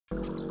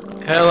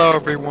Hello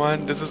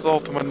everyone, this is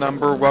Ultimate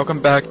Number.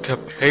 Welcome back to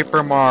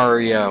Paper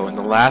Mario. In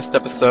the last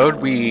episode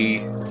we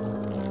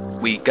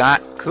got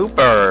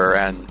Cooper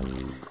and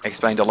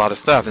explained a lot of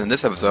stuff. And in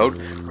this episode,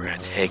 we're gonna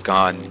take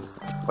on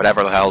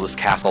whatever the hell this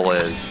castle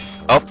is.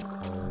 Oh!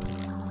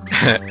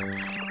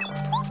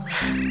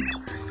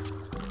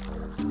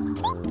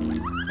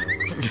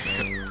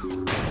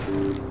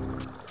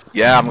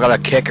 Yeah, I'm gonna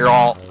kick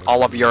all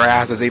of your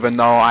asses, even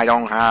though I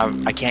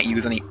can't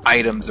use any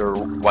items or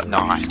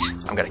whatnot.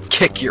 I'm gonna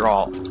kick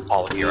all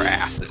of your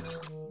asses.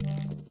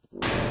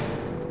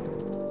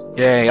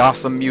 Yay,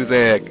 awesome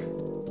music!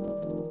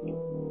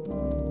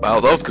 Well,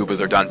 those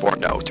Koopas are done for.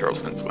 No,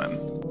 turtles can swim.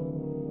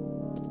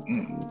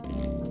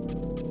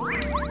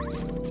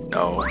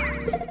 No.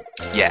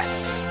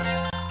 Yes.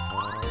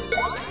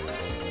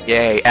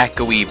 Yay,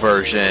 echoey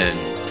version.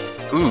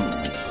 Ooh.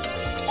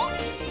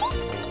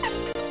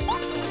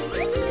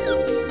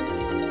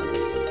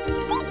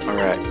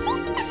 Alright.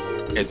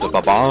 It's a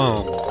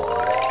Bob-omb.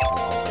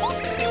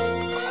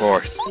 Of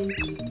course.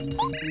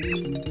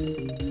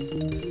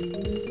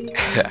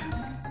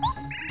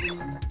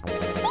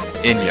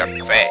 In your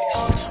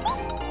face.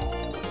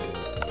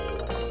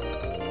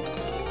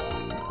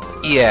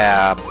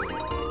 Yeah.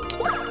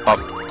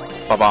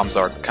 Bob-ombs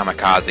are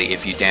kamikaze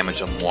if you damage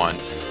them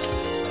once.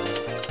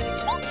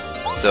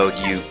 So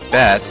you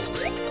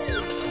best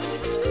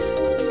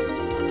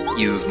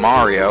use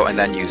Mario and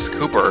then use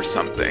Cooper or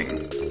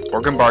something. Or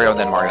Mario and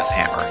then Mario's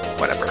hammer.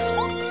 Whatever.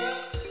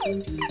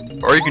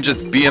 Or you can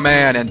just be a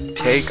man and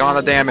take on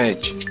the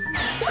damage.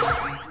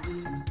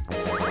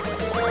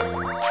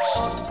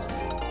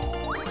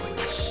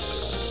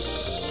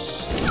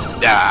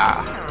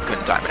 Ah,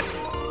 couldn't time it.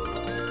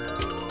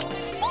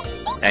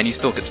 And you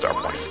still get star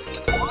points.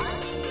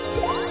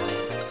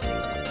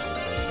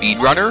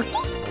 Speedrunner?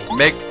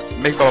 Make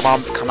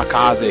Bob-ombs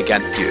kamikaze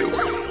against you.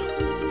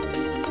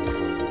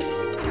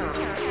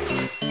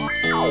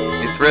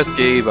 It's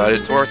risky, but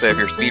it's worth it if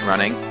you're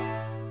speedrunning.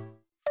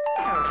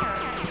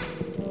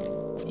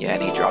 Yeah,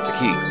 and he drops a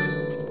key.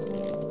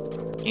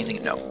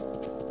 Anything? No.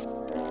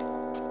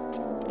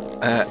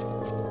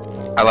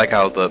 I like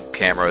how the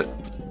camera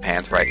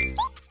pans right,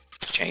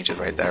 changes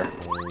right there,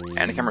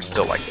 and the camera's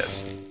still like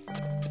this.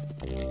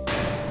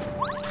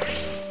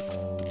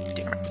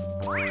 Damn it.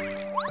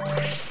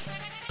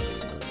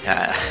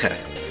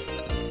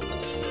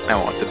 I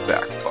want the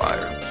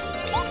backfire.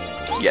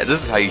 Yeah,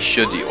 this is how you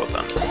should deal with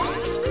them.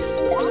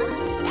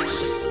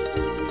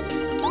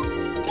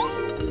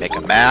 Make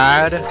them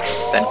mad,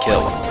 then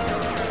kill them.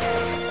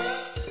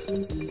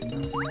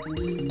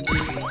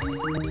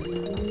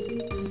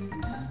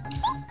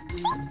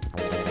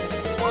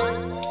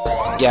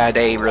 Yeah,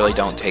 they really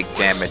don't take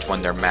damage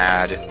when they're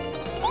mad.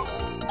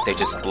 They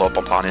just blow up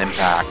upon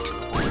impact.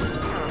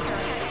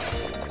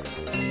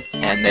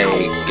 And they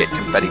get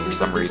confetti for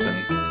some reason.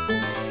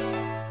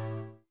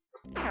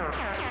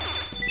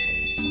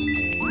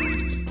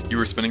 You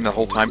were spinning the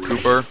whole time,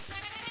 Cooper?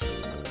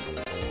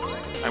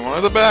 I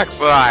wanted the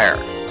backfire!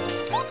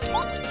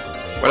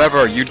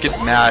 Whatever, you'd get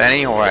mad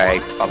anyway,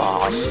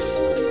 Bob-omb.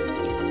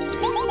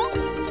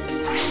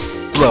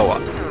 Blow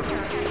up.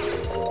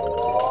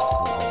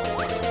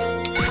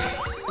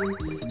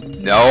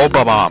 No,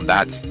 Bob-omb,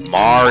 that's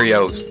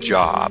Mario's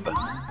job.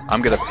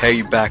 I'm gonna pay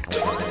you back to,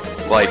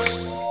 like,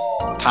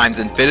 times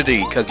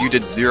infinity, because you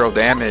did 0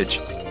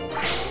 damage.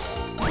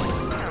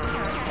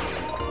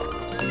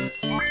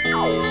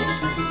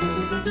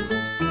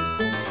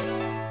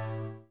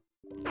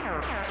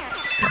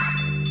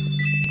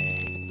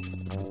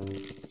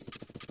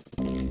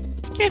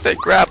 Can't they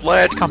grab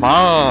ledge? Come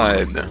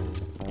on!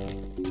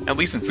 At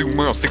least in Super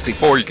Mario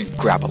 64 you can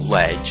grab a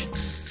ledge.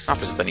 Not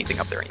that there's anything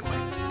up there anyway.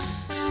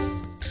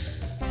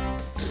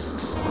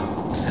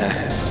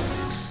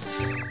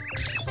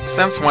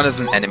 Since one is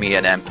an enemy,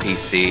 an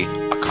NPC,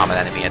 a common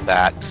enemy at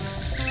that.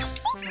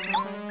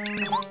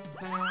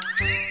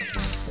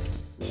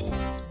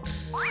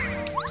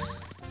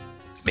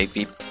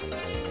 Maybe...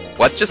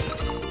 What just...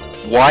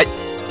 What?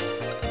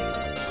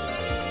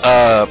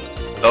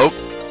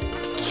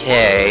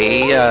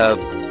 Okay,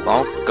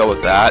 I'll go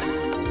with that.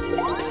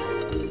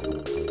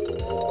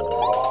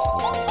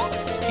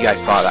 You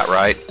guys saw that,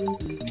 right?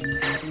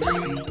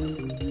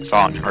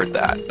 Saw and heard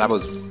that. That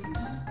was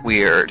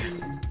weird.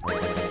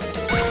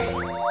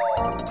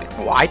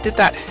 Why did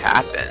that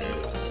happen?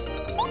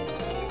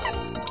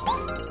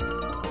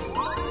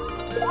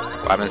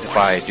 What happens if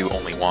I do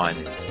only one?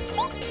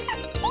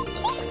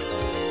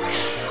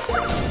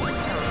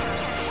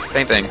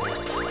 Same thing.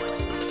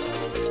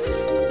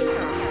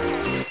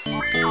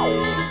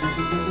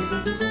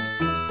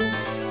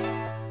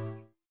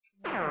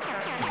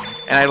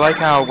 And I like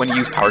how when you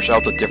use Power Shell,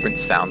 it's a different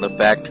sound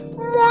effect.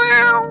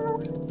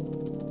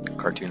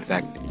 Cartoon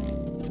effect.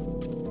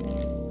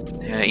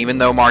 Yeah, even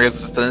though Mario's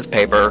thin as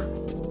paper,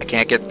 I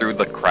can't get through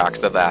the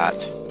cracks of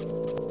that.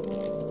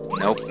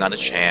 Nope, not a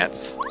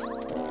chance.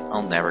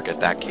 I'll never get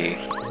that key.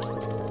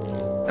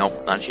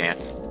 Nope, not a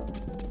chance.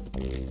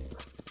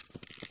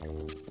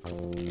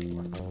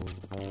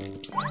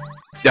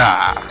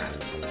 Ah!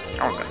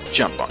 I was gonna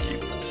jump on you.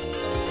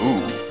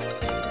 Ooh.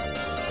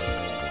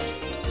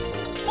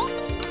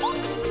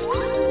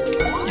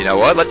 You know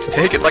what? Let's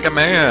take it like a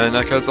man,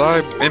 because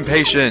I'm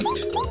impatient.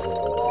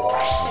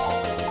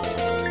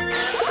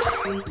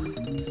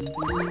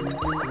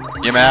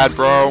 You mad,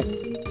 bro?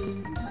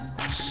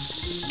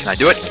 Can I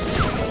do it?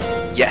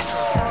 Yes!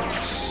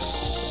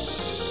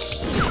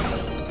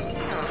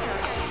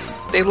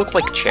 They look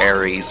like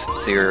cherries,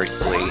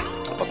 seriously.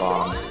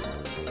 Bob-ombs.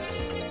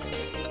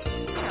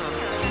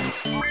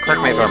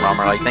 Correct me if I'm wrong,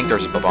 I think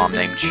there's a Bob-omb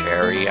named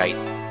Cherry, I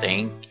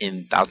think,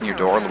 in Thousand Year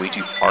Door,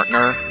 Luigi's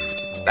partner.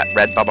 That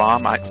red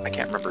Bob-omb? I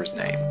can't remember his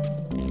name.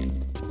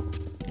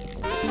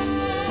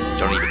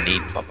 Don't even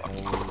need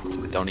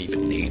Bob-omb. Don't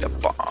even need a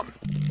bomb.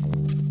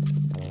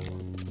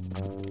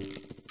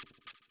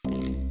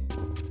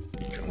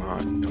 Come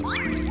on, notice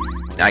me.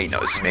 Now you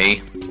notice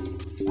me.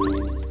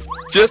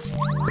 Just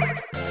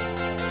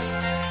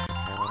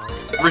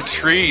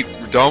retreat,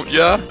 don't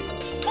ya?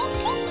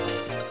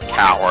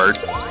 Coward.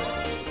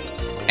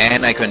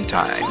 And I couldn't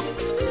time.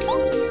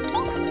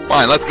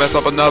 Fine, let's mess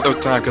up another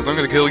time, because I'm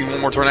gonna kill you one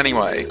more turn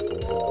anyway.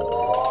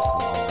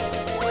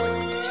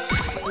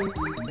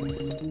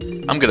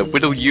 I'm gonna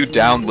whittle you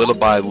down little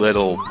by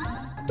little.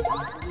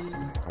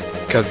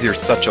 Because you're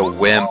such a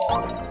wimp.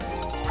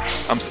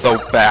 I'm so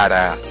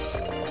badass.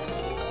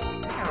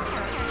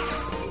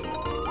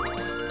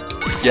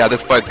 Yeah,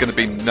 this fight's gonna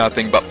be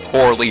nothing but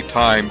poorly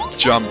timed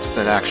jumps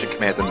and action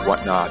commands and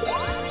whatnot.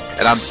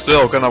 And I'm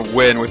still gonna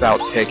win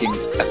without taking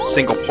a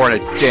single point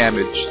of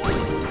damage.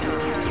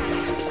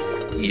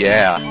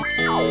 Yeah.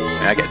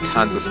 And I get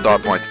tons of star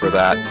points for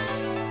that.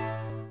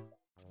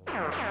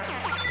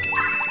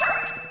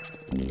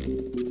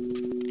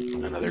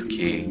 Another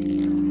key.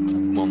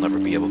 We'll never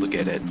be able to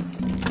get it.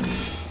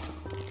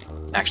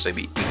 Actually,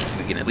 we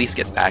can at least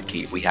get that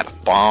key if we had a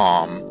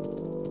bomb.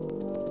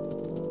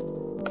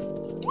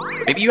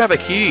 Maybe you have a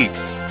key.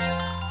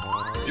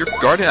 You're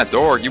guarding that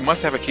door. You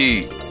must have a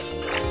key.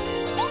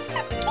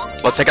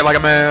 Let's take it like a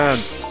man.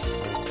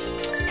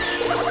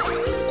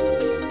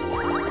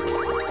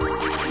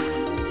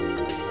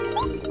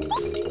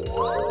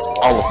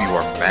 All of you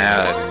are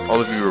mad.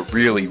 All of you are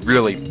really,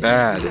 really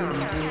mad.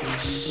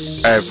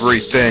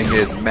 Everything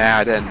is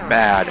mad and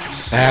mad.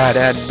 Mad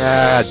and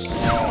mad.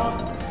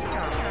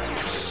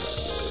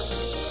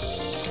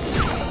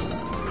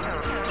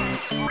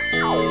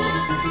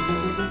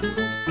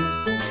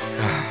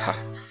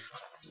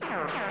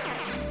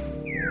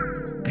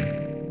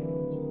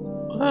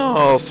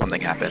 Oh,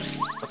 something happened.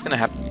 What's gonna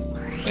happen?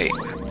 Wait,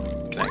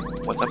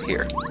 what's up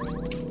here?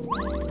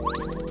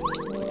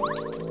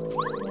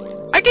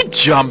 I can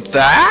jump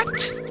that!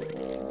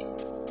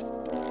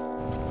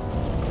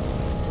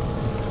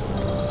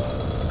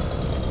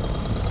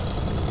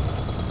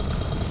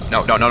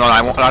 No, I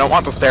don't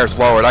want the stairs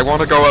lowered. I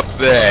want to go up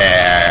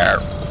there.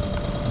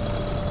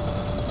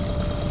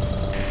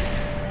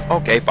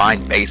 Okay,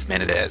 fine,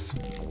 basement it is.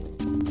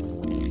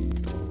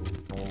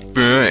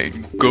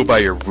 Fine, go by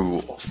your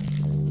rules.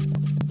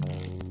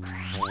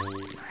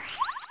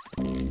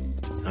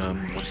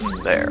 What's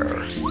in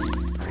there?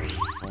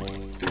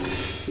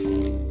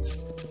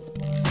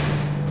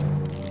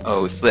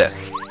 Oh, it's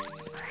this.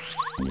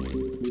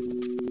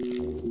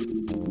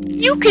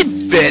 You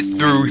can fit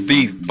through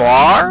these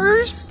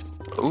bars?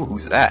 Ooh,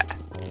 who's that?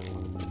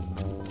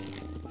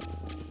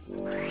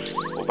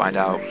 We'll find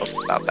out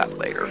about that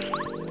later.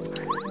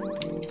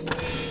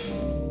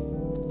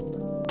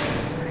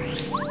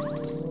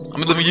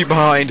 I'm leaving you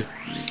behind.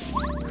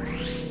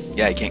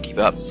 Yeah, I can't keep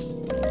up.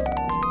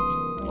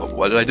 Well,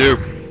 what did I do?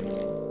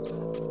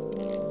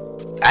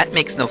 That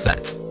makes no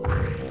sense.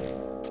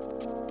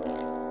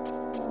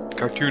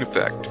 Cartoon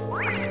effect.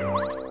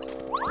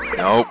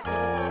 Nope.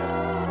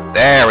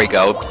 There we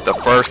go. The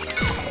first.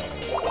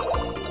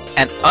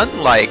 And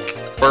unlike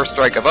first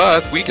strike of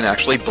us, we can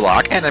actually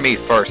block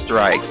enemies' first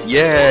strikes.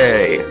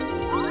 Yay!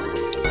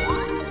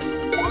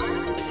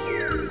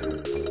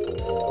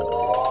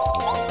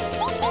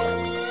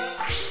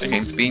 The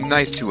game's being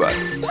nice to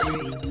us.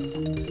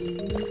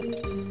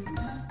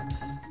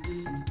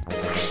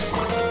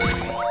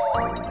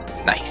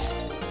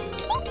 Nice.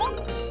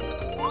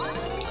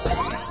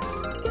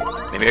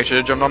 Maybe I should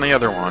have jumped on the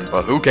other one,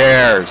 but who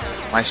cares?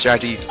 My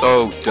strategy's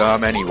so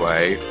dumb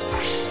anyway.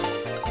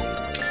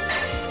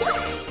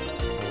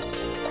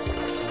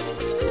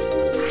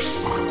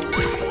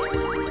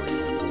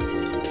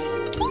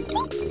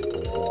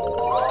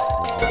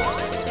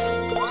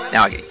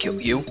 Now I can kill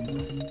you.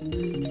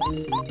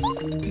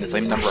 In the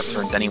same number of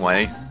turns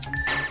anyway.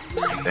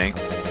 I think.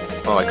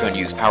 Oh, I couldn't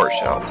use Power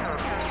Shell.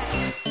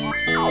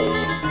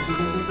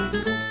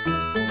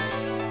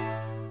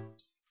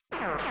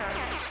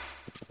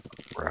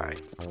 Right.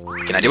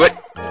 Can I do it?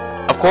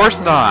 Of course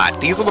not!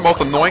 These are the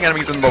most annoying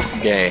enemies in the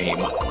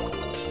game.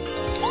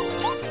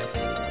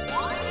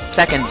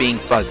 Second being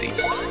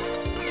fuzzies.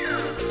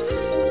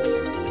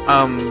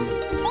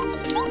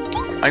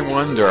 I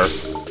wonder...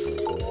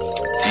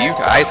 Do you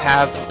guys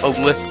have a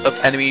list of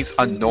enemies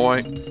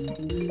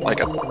annoying?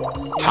 Like a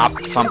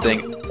top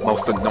something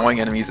most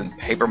annoying enemies in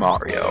Paper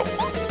Mario?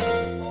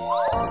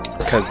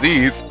 Because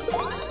these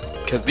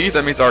because these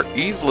enemies are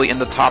easily in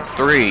the top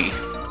 3.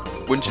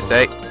 Wouldn't you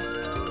say?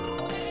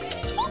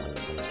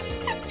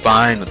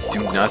 Fine, let's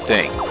do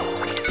nothing.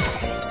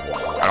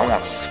 I don't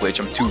want to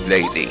switch, I'm too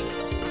lazy.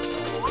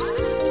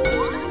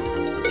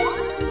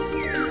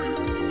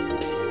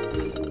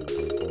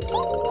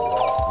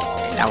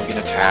 And now we can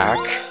attack.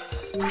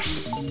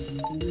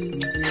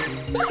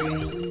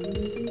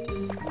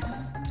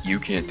 You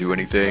can't do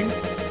anything.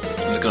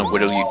 I'm just gonna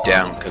whittle you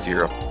down because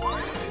you're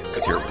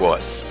a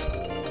wuss.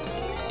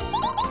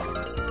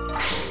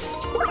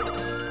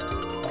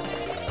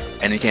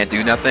 And he can't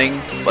do nothing?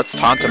 Let's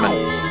taunt him and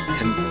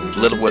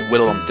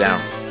whittle him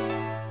down.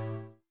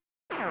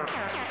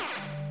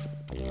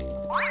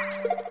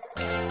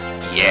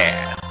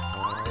 Yeah.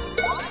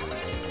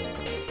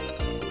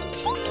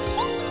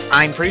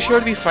 I'm pretty sure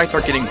these fights are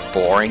getting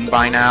boring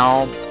by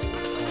now,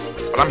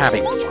 but I'm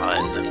having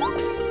fun.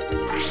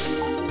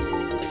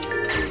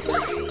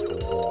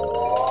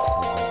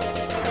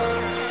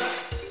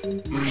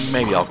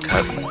 Maybe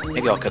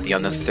I'll cut the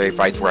unnecessary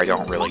fights where I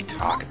don't really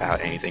talk about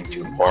anything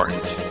too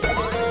important.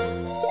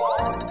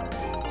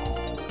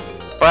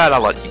 But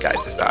I'll let you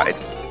guys decide.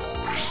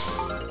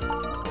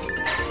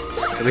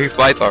 These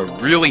fights are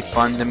really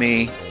fun to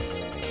me,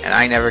 and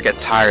I never get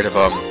tired of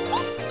them,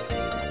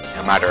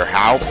 no matter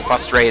how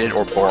frustrated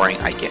or boring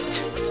I get.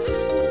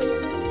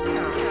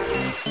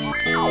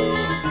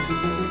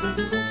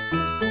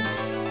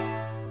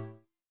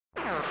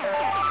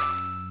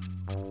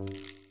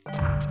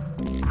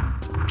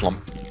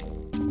 Plump.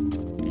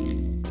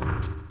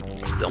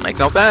 Still makes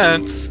no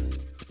sense.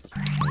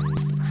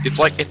 It's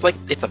like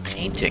it's a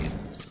painting.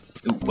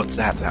 Ooh, what's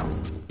that sound?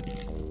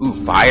 Ooh,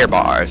 fire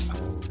bars.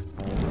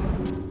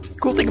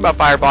 Cool thing about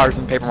fire bars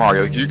in Paper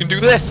Mario, you can do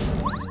this.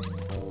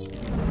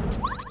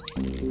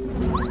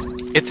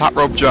 It's hot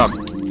rope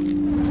jump.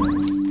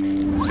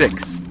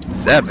 6,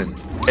 7,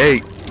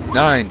 8,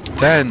 9,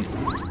 10.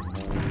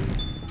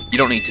 You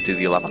don't need to do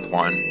the 11th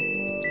one.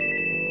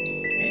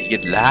 And you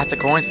get lots of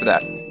coins for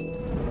that.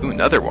 Ooh,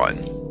 another one.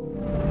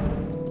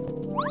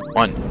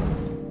 1,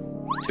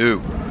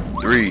 2,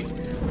 3,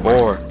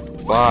 4,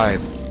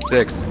 5,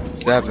 6,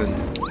 7,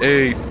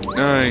 8,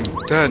 9,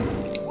 10.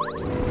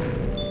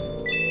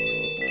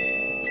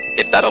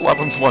 If that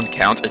 11th one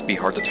counts, it'd be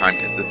hard to time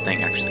because the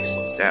thing actually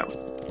slows down.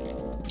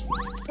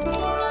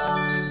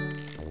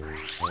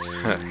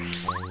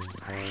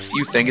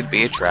 You think it'd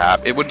be a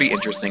trap? It would be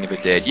interesting if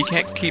it did. You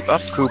can't keep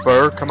up,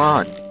 Cooper. Come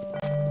on.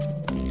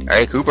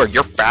 Hey, Cooper,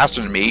 you're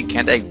faster than me.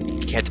 Can't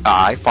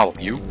I follow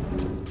you?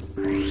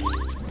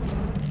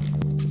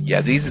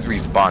 Yeah, these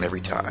respawn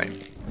every time.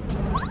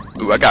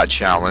 Ooh, I got a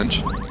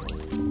challenge.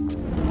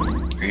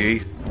 3,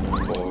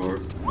 4,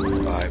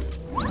 5,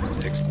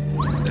 6,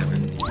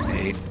 7,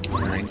 8,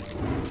 9.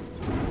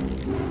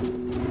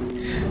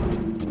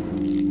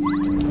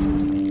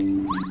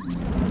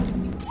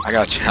 I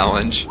got a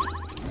challenge.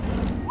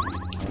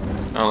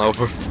 I don't know,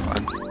 for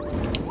fun.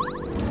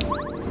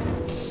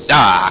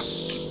 Ah!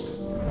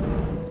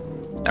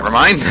 Never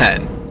mind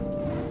then.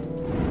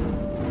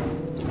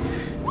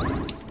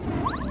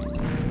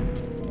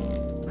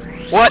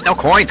 What? No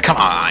coins? Come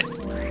on!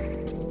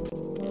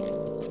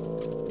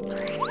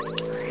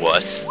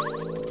 Wuss.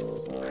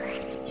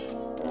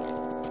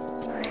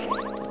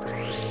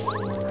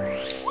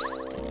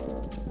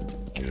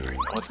 Alright,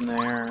 what's in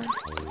there?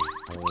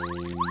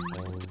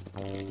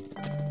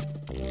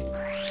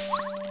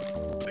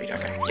 Wait,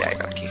 okay. Yeah, I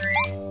got a key.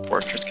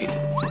 Fortress key.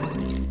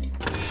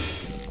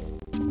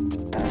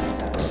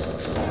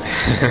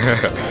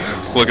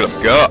 Look at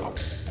him go!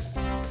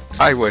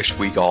 I wish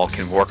we all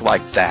can work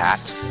like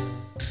that.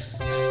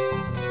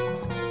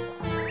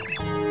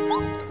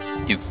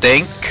 You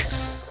think?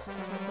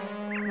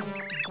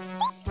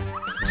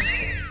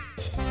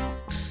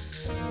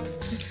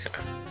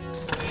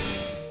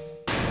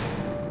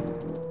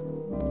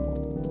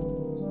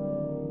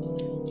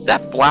 Is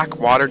that black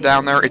water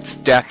down there? It's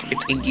death.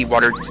 It's inky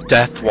water. It's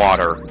death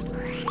water.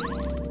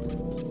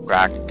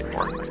 Crack.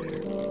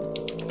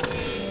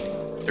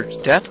 There's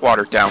death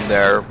water down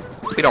there.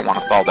 We don't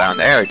want to fall down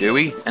there, do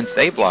we? And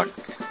save luck.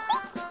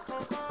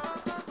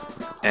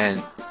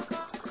 And...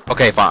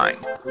 okay, fine.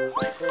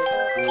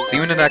 See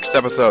you in the next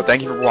episode.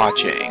 Thank you for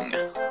watching.